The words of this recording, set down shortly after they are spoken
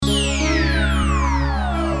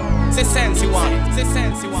Sensyone, c'est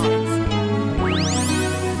Sensyone.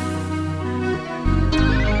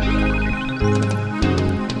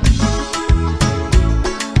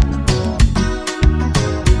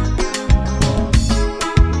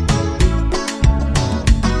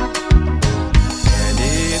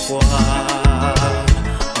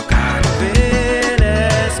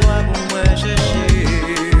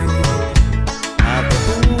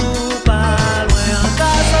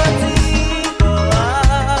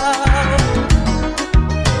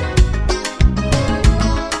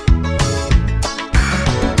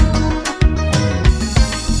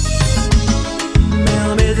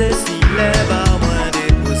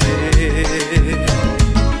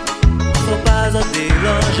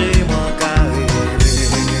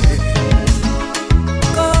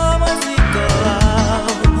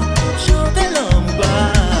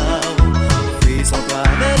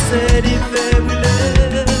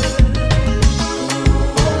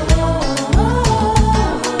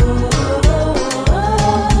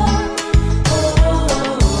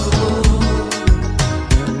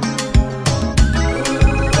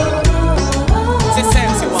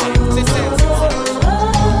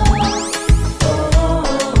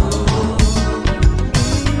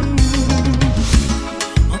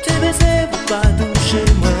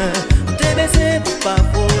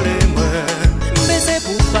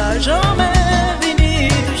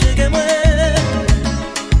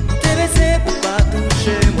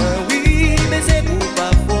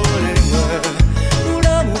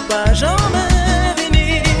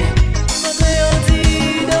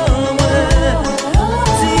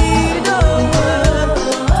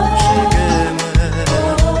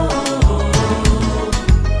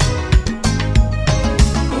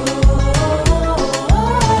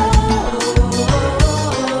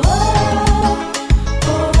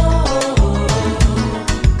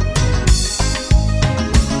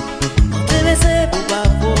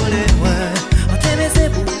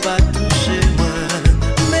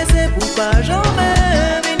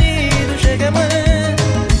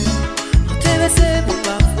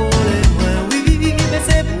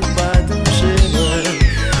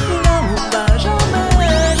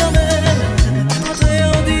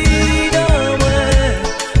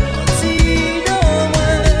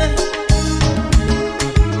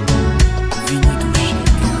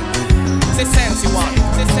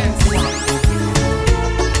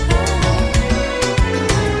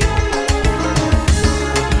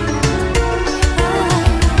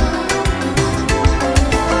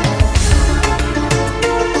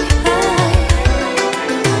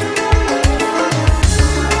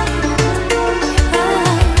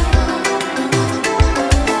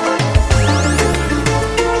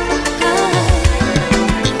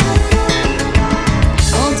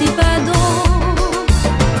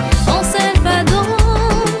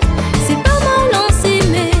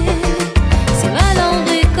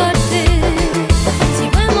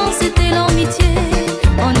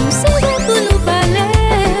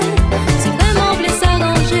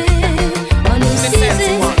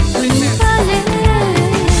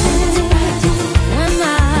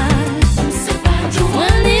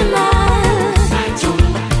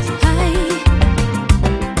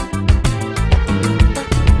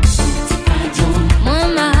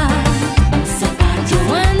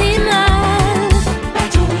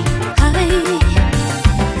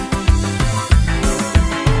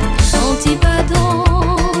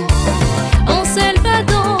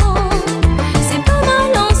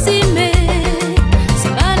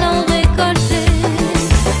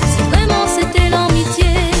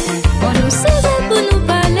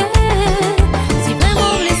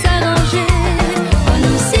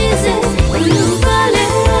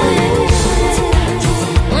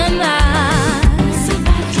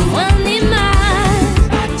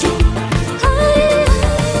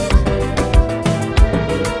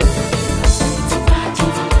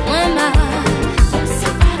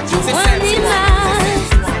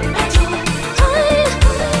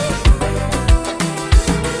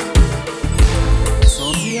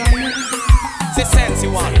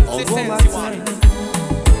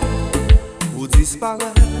 Ou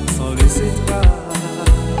disparaît sans laisser trace.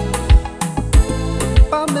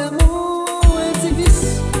 Pas même un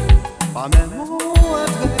indivice, pas même un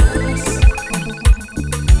adresse.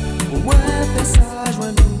 Au moins fais ça,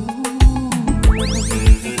 joins-nous.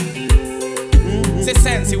 C'est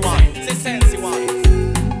Sensyone, c'est Sensyone.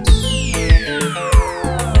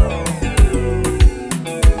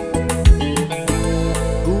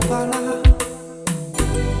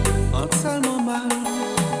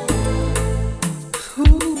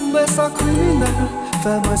 Ça criminel,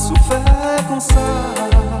 fais-moi souffrir comme ça.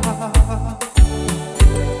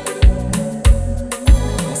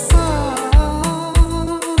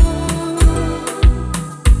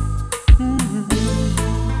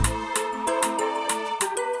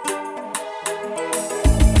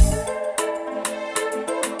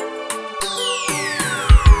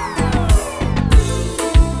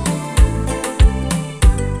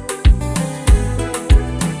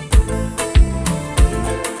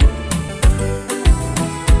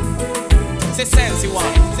 One,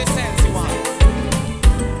 c'est Sensy One.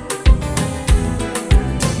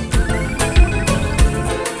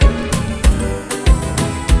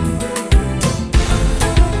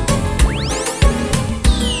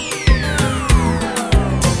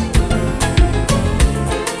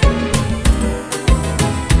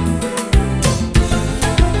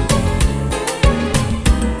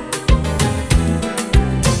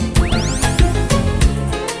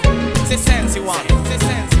 C'est Sensy One, c'est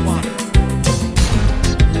Sensy One.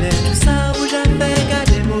 Laisse tout ça bouge avec à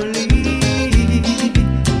démolir.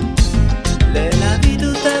 Laisse la vie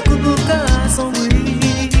tout à coup pour qu'à son bruit.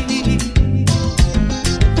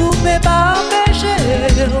 Pouvez pas empêcher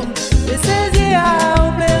de saisir à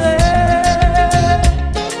opérer.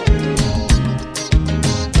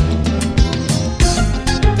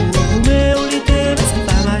 Mais on l'idée, mais c'est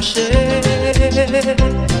pas marché.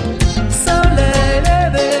 Sans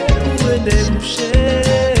l'élever. Débouché,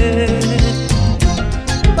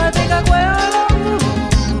 pas de cacoué à l'amour,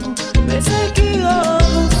 mais c'est qui rend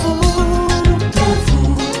fou.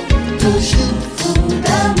 Toujours fou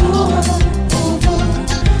d'amour, toujours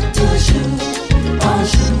un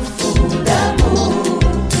jour fou d'amour,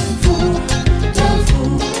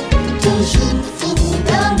 toujours fou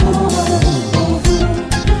d'amour,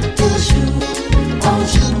 toujours un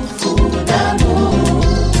jour fou d'amour.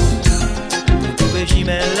 J'y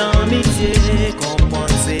mets l'amitié,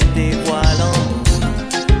 comprendre c'est dévoilant.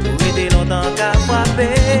 Pour aider longtemps qu'à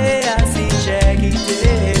frapper, assis j'ai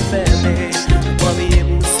quitté fermé. Pour briller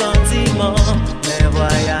pour sentiment, mais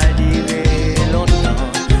voyage durer longtemps.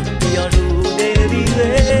 Puis un jour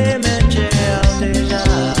délivré, mais j'ai déjà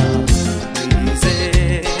brisé,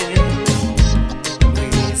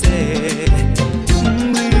 brisé,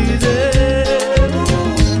 brisé.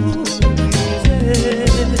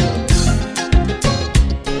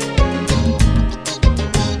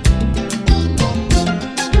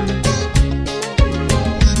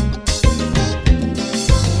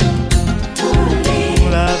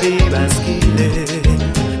 Basculer,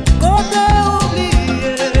 compter,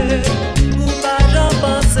 oublier, ou pas j'en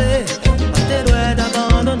penser, pas tes doigts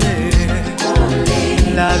d'abandonner.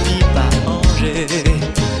 La vie pas angée,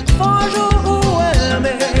 bonjour ou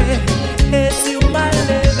aimer, et si ou mal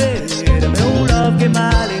levé, demain ou love qui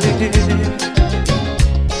mal élevé,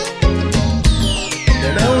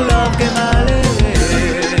 demain ou love qui mal élevé.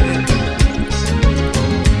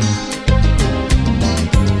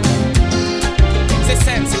 C'est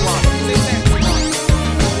Sensy One, c'est Sensy One.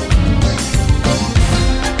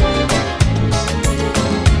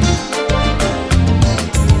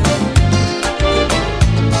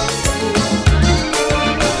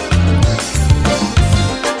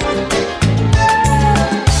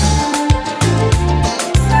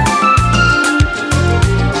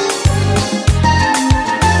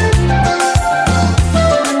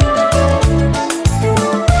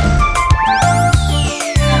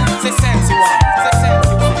 C'est Sensy One, c'est Sensy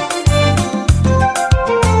One.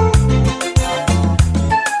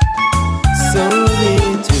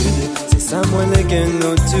 Solitude, c'est ça moi que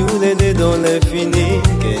nous tous les deux dans l'infini,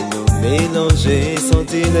 que nous mélanger,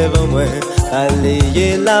 sentir devant moi,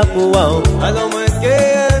 aller là pour moi. Alors moi que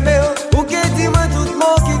aimer, ou que dis-moi tout le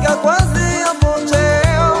monde qui a croisé en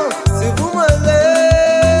frontière, c'est vous moi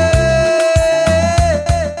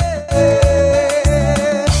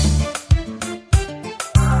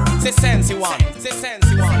C'est Sensy One, c'est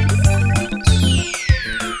Sensy One.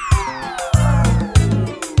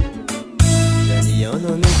 Il y en a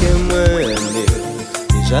que moi aimé,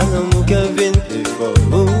 déjà l'amour qui vient plus fort.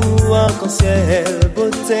 Ou arc-en-ciel,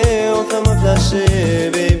 beauté, on fait moi flasher,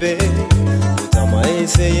 bébé. Pourtant moi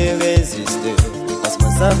essayer résister, parce que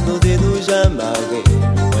moi ça flottait nous jamais arrêté.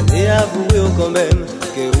 On est avoué quand même,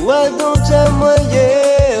 que ouais donc j'ai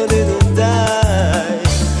moyen de nous taille.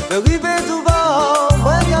 Me rive tout va,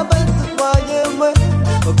 moi y'a pas tout moyen, moi.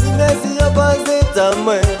 Au final si y'a pas d'état,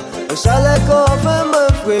 moi. Au chalet qu'on fait me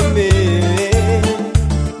frémir.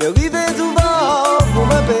 Me rive tout va, pour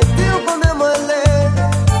me péter ou combien moi l'ai.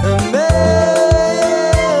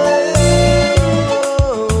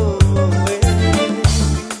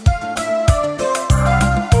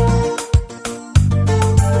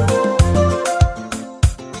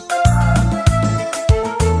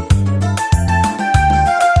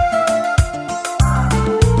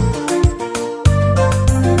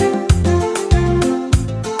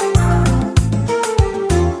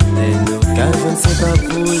 C'est pas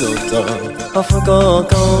pour longtemps. Enfin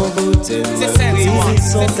quand vous t'aimez, ils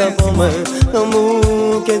sont qu'à pour moi.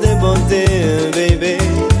 L'amour qui est débordé, bébé.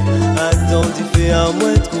 Attends, tu fais à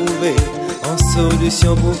moi trouver en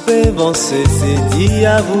solution pour faire avancer. C'est dit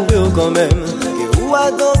avouer quand même que ou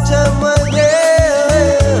attends, tiens moi, yeah.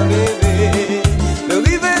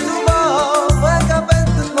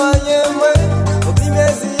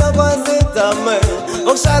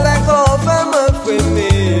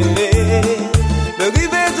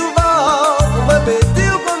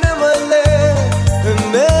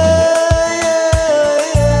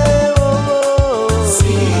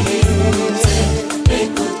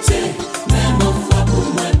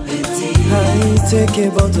 T'es que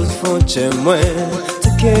bon tout fond chez moi. T'es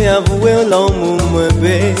que avouer l'amour moi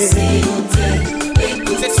bé. C'est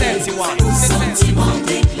Sensyone. Sentiment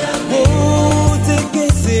déclaré. Oh, t'es que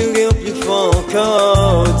c'est rien plus fort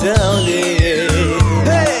encore dernier.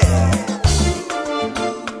 Hey!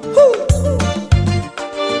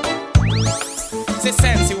 C'est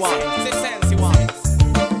Sensyone. C'est Sensyone.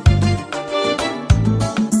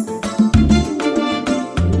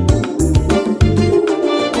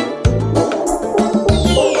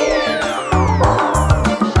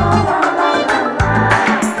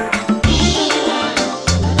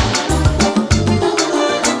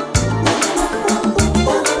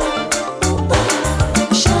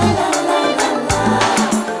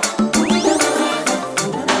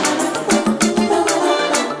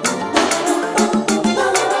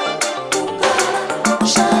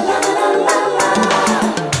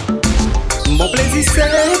 Mon plaisir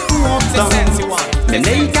c'est pour longtemps, même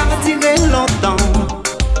les gars tiré longtemps.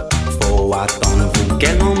 Faut attendre pour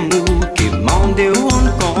quel amour qui mande ou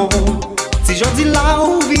en compte. Si je dis là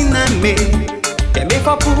où vient aimer, qu'elle m'est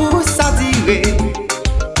pas pour ça dire.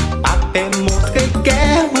 Après montrer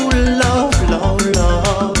qu'elle ou love, love,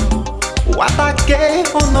 love. Ou attaquer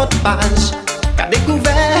en notre page, qu'a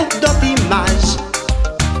découvert d'autres images.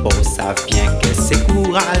 Bon ça vient que c'est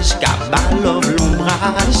courage, qu'a balove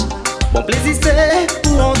l'ombrage. Bon plaisir c'est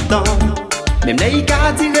pour longtemps, même les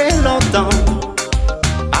gars tiré longtemps.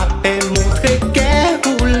 Après montrer qu'elle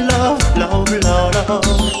ou love, love, love, love.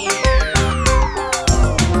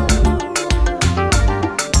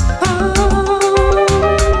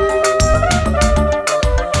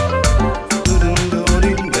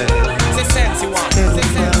 C'est Sensyone. C'est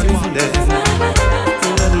Sensyone.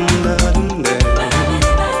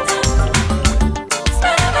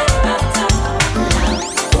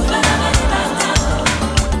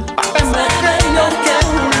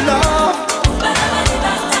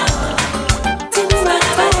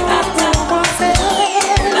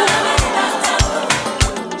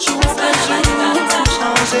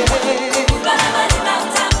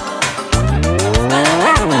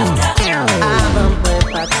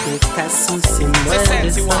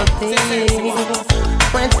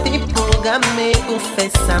 Moi t'es programmé pour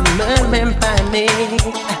faire ça même pas né.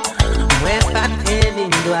 Moi pas très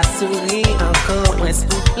ligne doit sourire encore moins s'il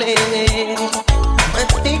vous plaît. Moi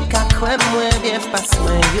t'es qu'à quoi moi bien passe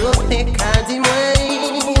moi yo t'es qu'à dis moi.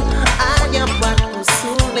 Aïe en boîte pour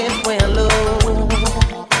sous les points l'eau.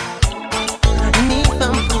 Ni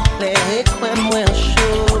femme pour plaire quoi moi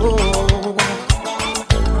chaud.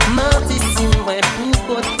 Menti si moi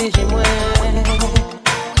pour protéger moi.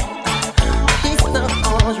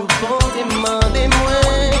 Je peux demander moi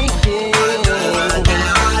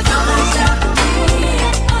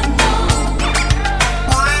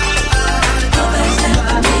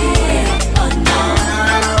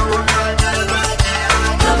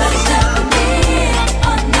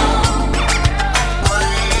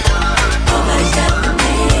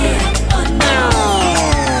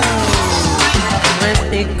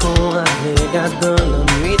Restez con avec dans la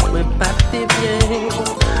nuit, mais pas t'es bien.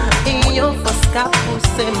 Et yon force qu'à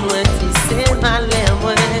pousser moi si c'est malin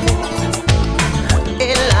moi.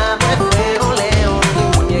 Et là moi fait on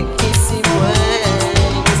ligne qui si moi.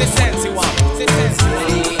 C'est Sensyone. C'est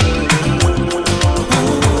Sensyone.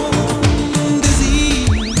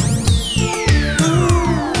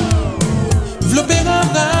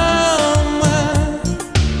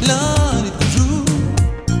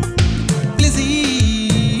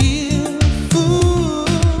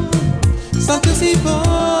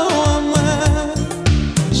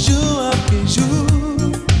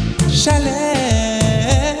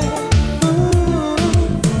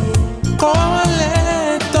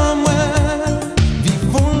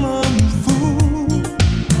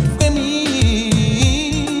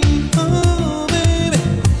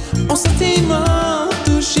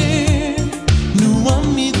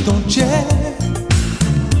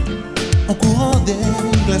 En courant des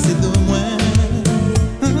glacés de moins,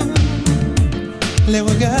 les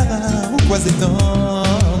regards croisés dans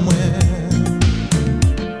moi,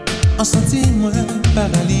 en senti-moi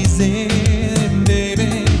paralysé,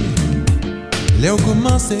 bébé. Léo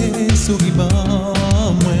commencé sourivant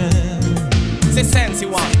moi. C'est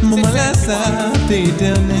Sensyone. Maman là ça t'es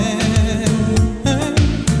éternel.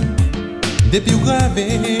 Depuis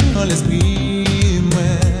gravé en l'esprit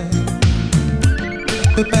moi.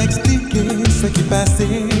 Peux pas expliquer ce qui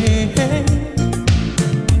passait.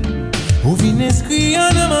 Ou vient inscrit en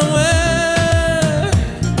amont.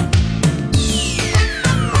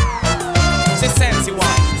 C'est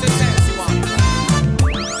Sensyone. C'est Sensyone.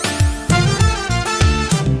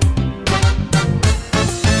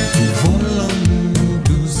 Vivons l'ennui.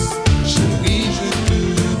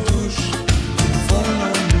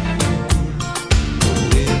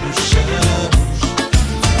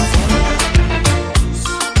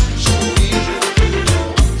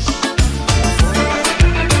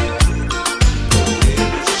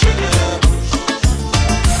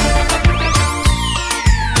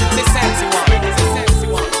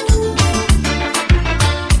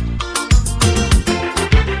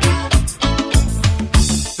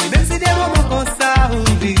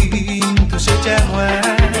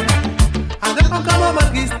 Comment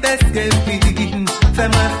tristesse qu'elle vit,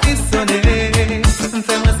 fais-moi frissonner,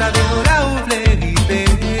 fais-moi savoir là où v'l'ériver.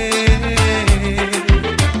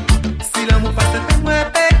 Si l'amour passe, fais-moi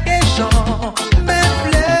péquer chant, me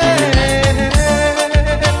plaît.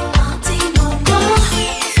 Un petit moment,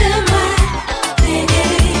 fais-moi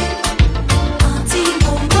baigner. Un petit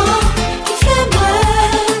moment, fais-moi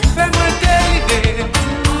dériver. Un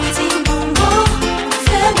petit moment,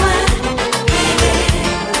 fais-moi baigner.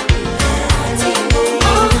 Un petit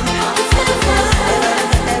moment, fais-moi.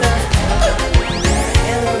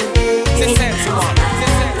 C'est Sensyone,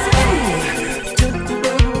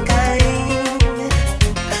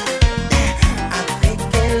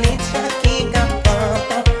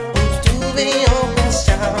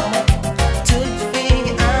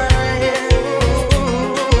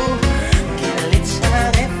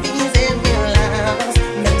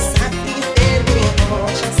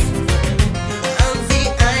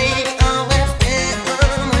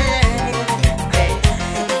 Sensyone.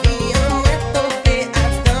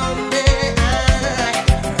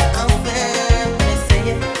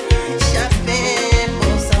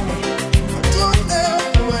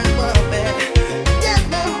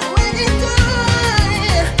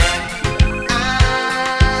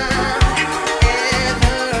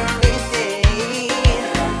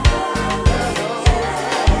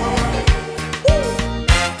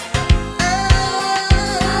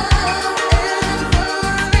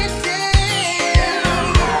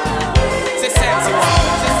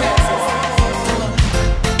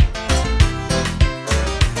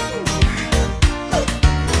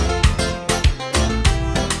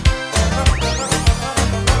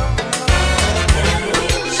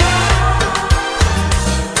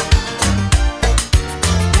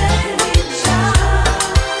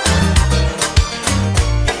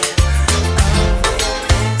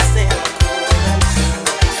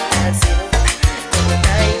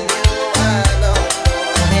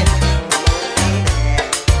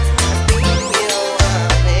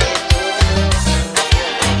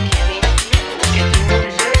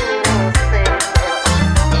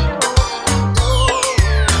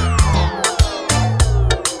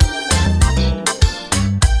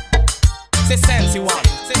 C'est Sensyone,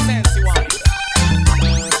 c'est Sensyone.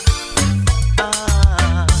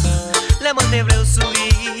 Les mots te vle ou souri,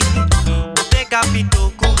 ou te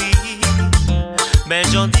kapito kouri, mais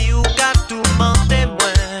j'en dis ou ka tout mente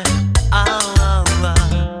mwen.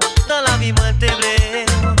 Dans la vie moi te vle,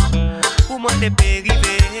 ou moi te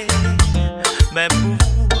périvé, mais pour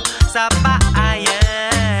vous, ça pas ailleurs.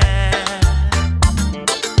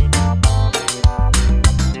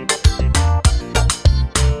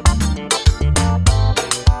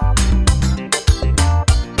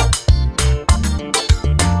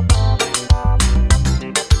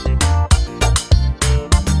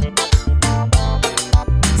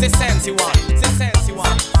 C'est Sensyone, c'est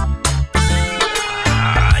Sensyone.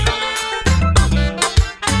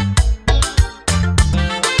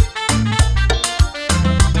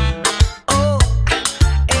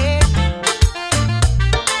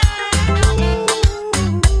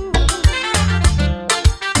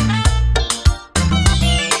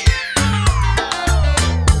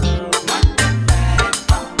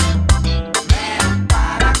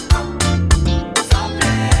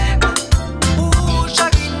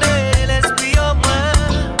 Chacune l'esprit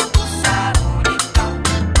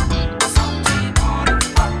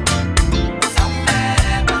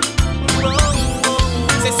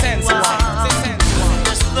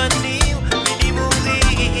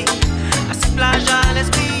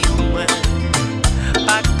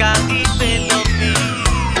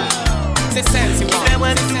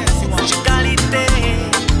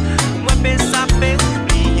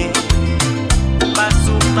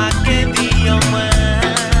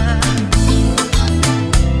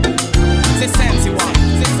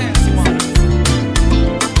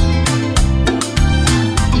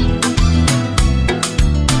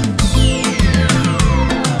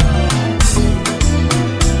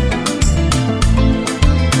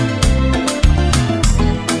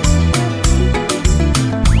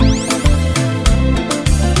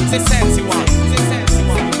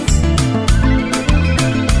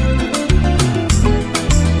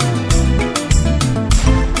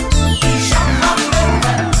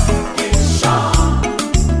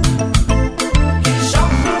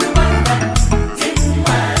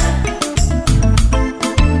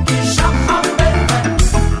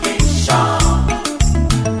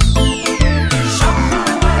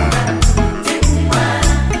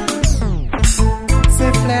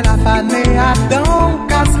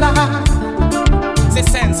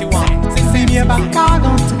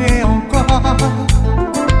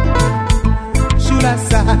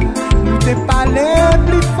fait ça, nous t'es parlé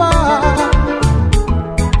plus fort.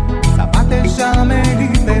 Ça va te jamais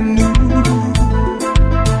arriver nous.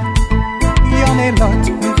 Y'en est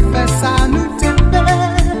l'autre, nous fait ça, nous t'es fait.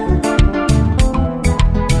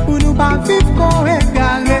 Pour nous pas vivre qu'on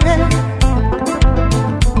égalé.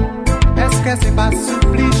 Est-ce que c'est pas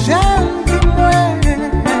soupli, j'aime, dis-moi.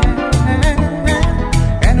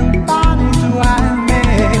 Et nous pas nous doit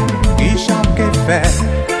aimer. Qui chante que fait,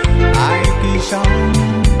 aïe qui chante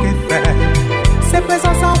que fait. C'est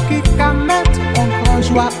présence qui qu'à mettre en grand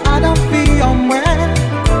joie à la vie en moi.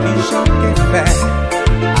 Qui chante que fait,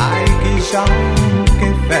 aïe qui chante que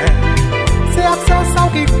fait. C'est absence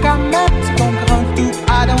qui qu'à mettre en grand tout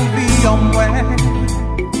à la vie en moi.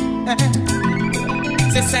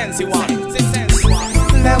 C'est Sensyone, c'est Sensyone.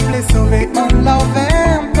 Lève les sauver, on l'avait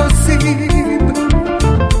impossible.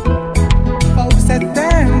 Oh, c'est un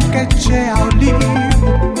que j'ai au livre.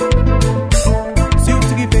 Sur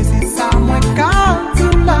triper, si ça, moi, quand tu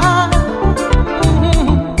l'as.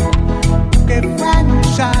 Que fait nous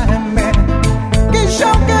jamais. Que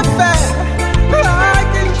j'en que fait. Ah,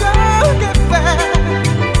 que j'en que fait.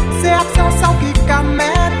 C'est absence qui qu'à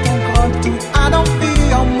mettre en grand tout à l'envie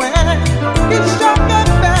en moi. Que j'en que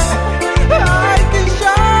fait.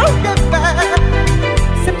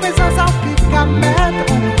 C'est présence qui qu'à mettre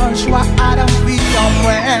un grand choix à la vie en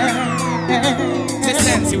moi. C'est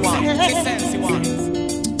Sensyone, c'est Sensyone.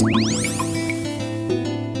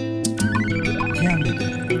 Viens, bébé,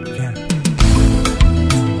 viens.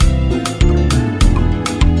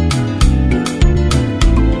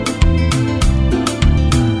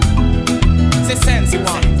 C'est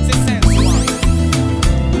Sensyone, c'est Sensyone.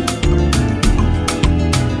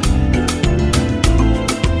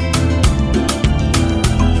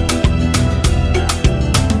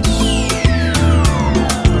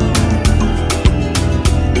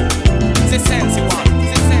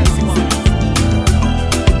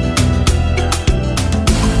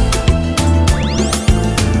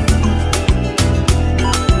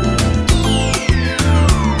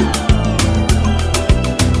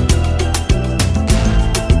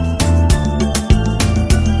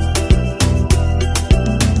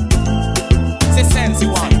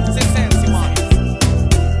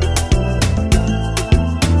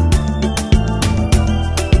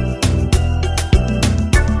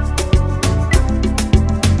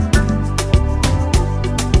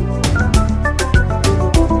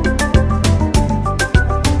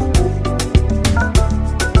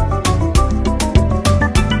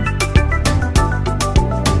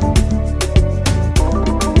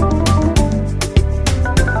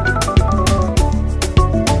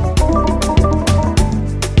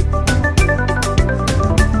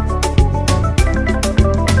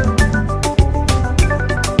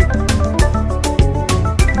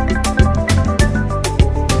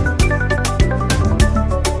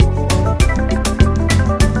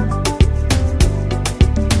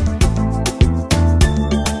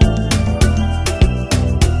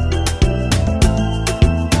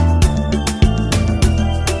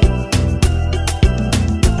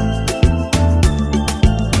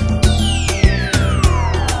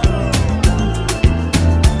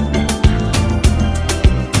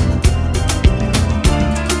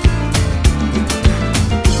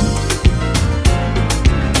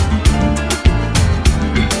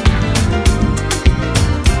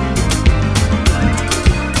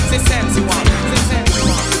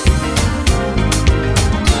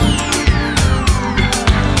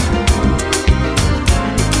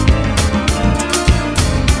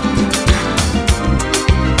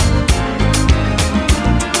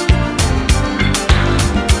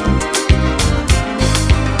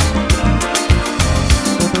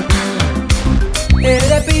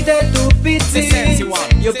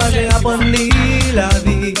 Yo pas j'ai apprendre la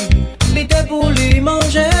vie. L'idée pour lui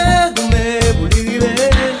manger, mais pour lui vivre.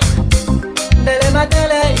 Dès le matin,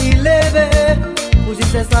 il levé. Pour si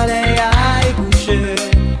c'est soleil à y coucher.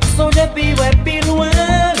 Songe puis ouais, puis loin,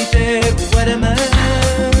 l'idée pour voir demain.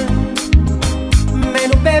 Mais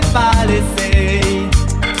nous peut pas laisser.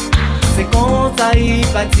 C'est comme ça il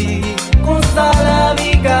partit, comme ça la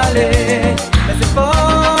vie galère. Mais c'est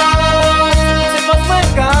fort moi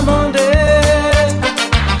qu'à mander.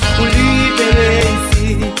 Pour libérer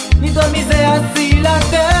ici, ni doit miser assis la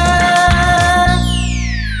terre.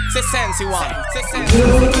 C'est Sensyone, c'est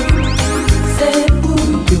Sensyone. C'est pour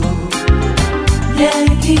yo,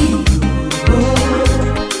 Yankee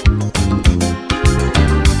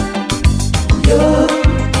yo.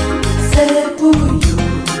 C'est pour yo,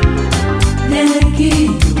 Yankee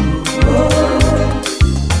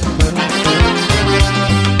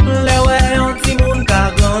Le ouais, un petit monde qu'a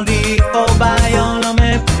grandi, oh baillon.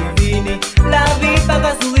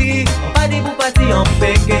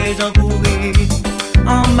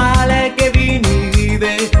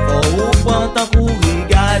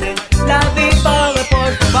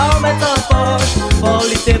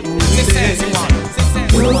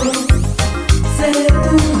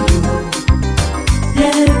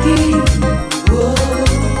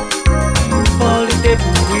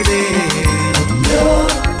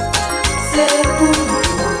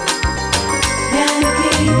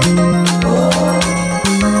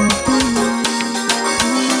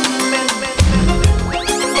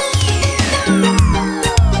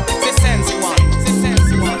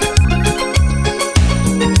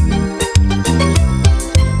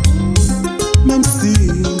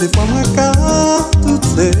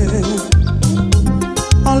 parler.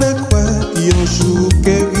 On les croit qui un jour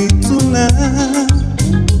qui retourne.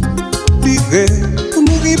 Tiré,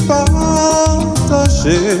 mourir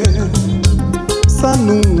partager. Ça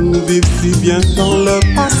nous vit si bien dans le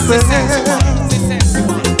passé.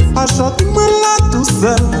 Achète-moi là tout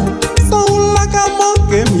seul, sans la gamme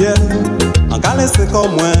manquer miel. En cas laissez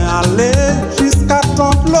comme moi aller jusqu'à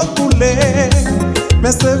temps de l'eau couler.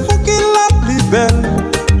 Mais c'est vous qui la plus belle.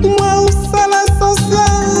 Moi où c'est l'essentiel,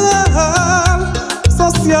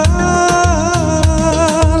 social.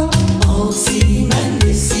 Oh si mal,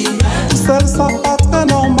 tout seul ça pas très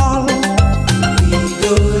normal.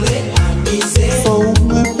 rigoler, amuser. Sans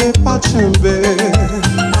me fait pas chember.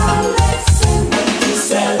 Laissez-moi tout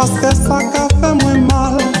seul. Parce que ça qu'a fait moins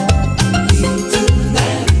mal.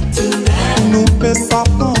 Nous fait ça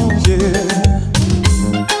plonger.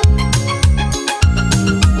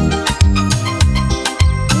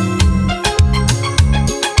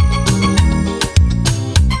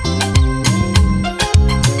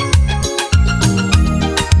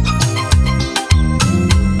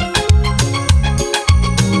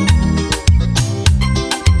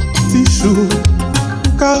 Tichou,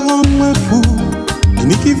 car rend moi fou.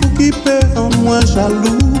 Ni qui vous qui peut rendre moi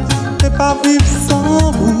jaloux. Et pas vivre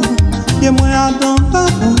sans vous. Et moi à dans la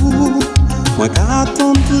boue. Moi qu'à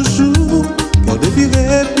attendre toujours. Qu'on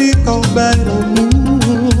dévire puis qu'on baille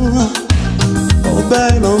l'amour. Qu'on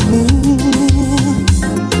baille l'amour.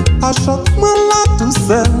 Achète-moi là tout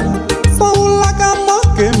seul. Sans la gamme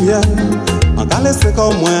manquer miel. En cas laissez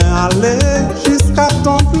comme moi aller. Jusqu'à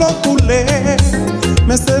temps de l'eau couler.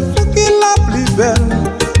 Mais c'est vous qui la plus belle.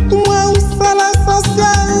 Moi où c'est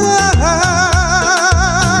l'essentiel.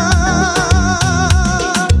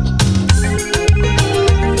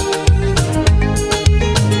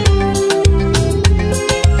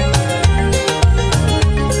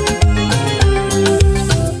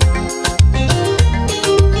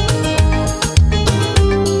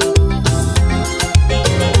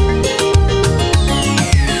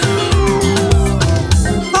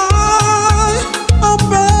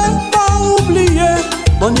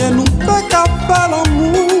 Bon Dieu nous fait qu'à faire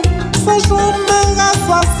l'amour sans jamais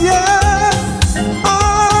rassasier.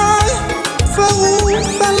 Aïe, c'est où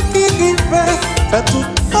celle qui rive fait tout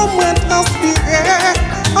au moins transpirer.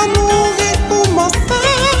 À nourrir pour mon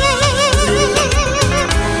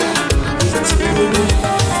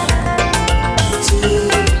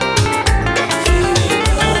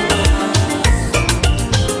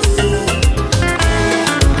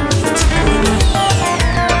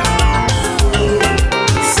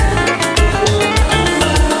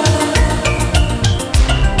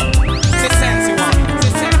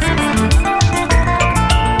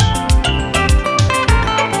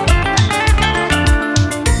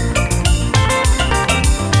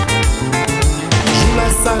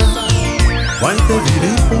Moi t'es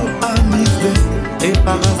venu pour amuser et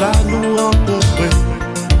par hasard nous rencontrer,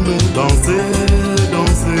 nous danser,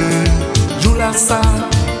 danser. Joue la salle.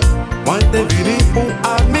 Moi t'es venu pour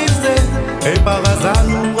amuser et par hasard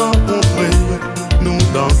nous rencontrer, nous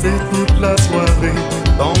danser toute la soirée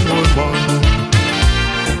dans mon monde.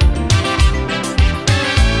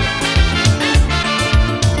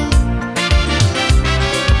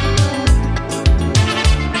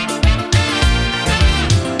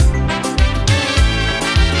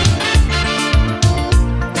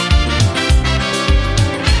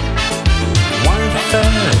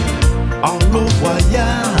 En long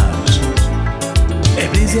voyage et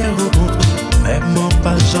plaisir rencontre, même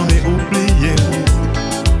pas jamais oublié.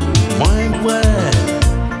 Moins vrai,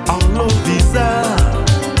 en long visage,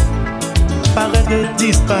 paraître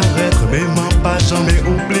disparaître, même pas jamais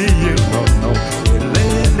oublié. Non, non,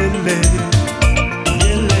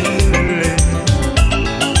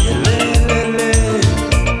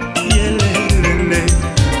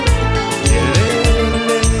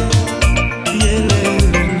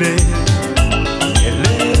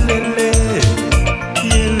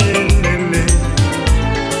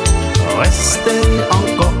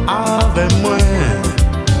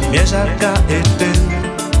 Jacques était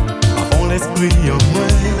à fond l'esprit en moi.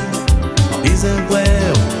 Ils un vrai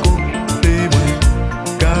au côté moi.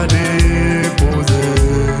 Gardez posé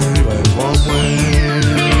vraiment moi.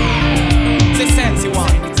 C'est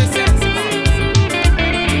Sensyone, c'est Sensyone.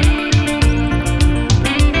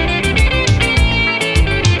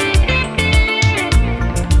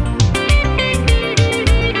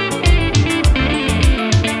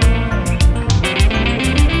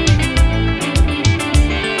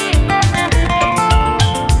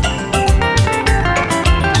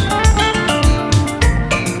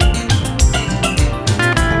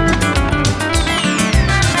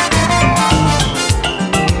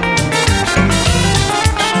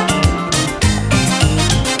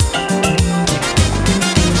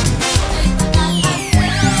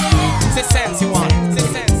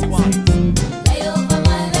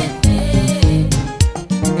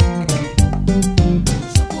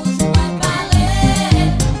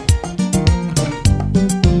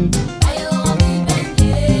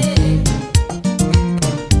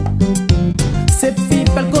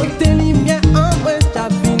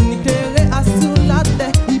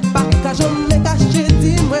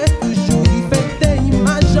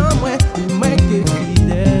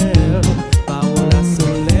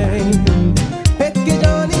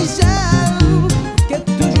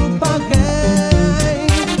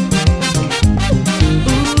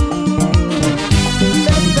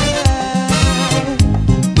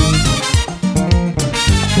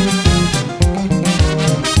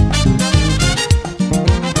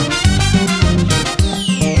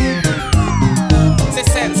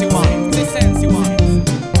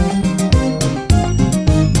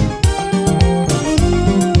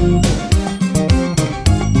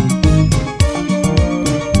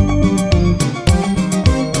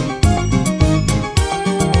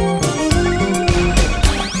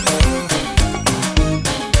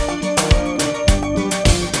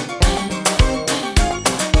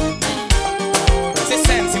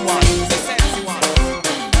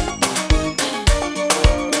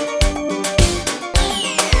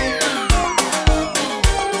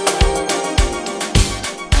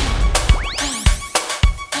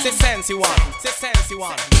 Sensyone, c'est Sensyone.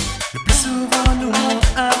 Le plus souvent nous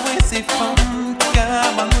avouons ces femmes qui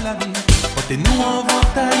gardent nous la vie. Quand nous en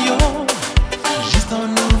ventaillons, juste en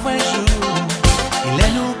nous voit jour. Et là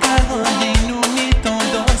nous carrément nous mis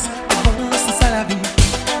tendance. Et bon c'est ça la vie.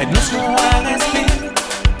 Et nous serons à rester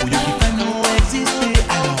pour y qui nous exister.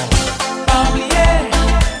 Alors, pas oublier,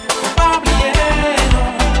 faut pas oublier, non.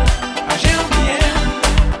 Ah, j'ai oublié,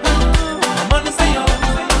 maman nous sait.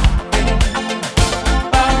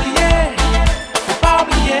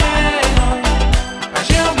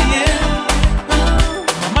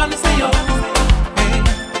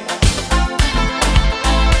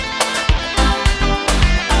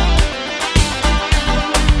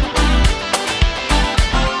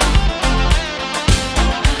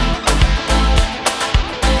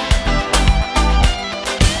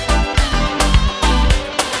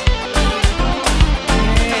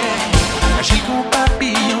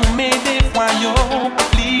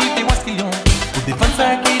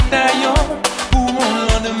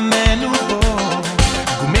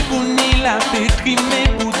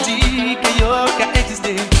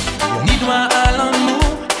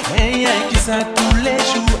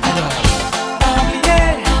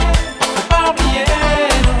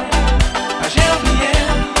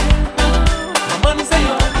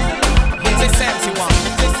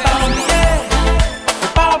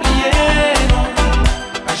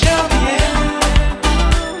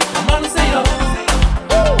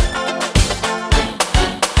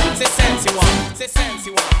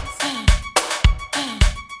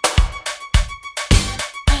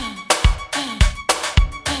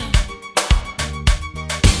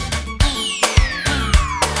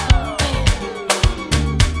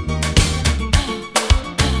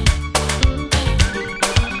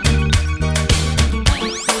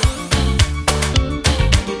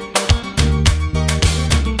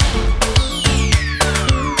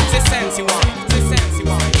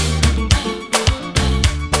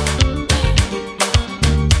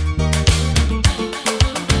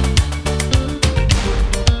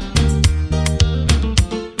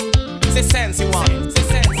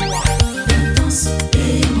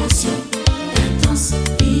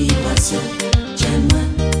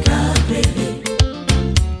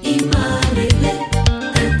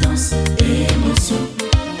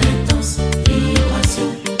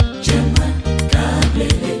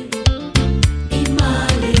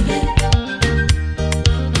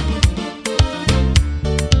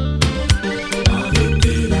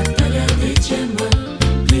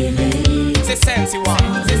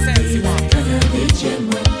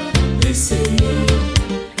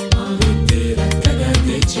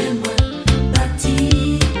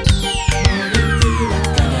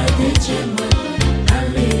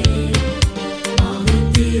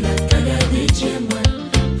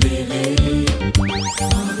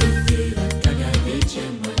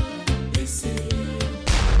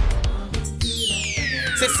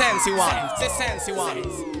 C'est Sensyone, c'est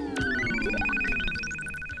Sensyone.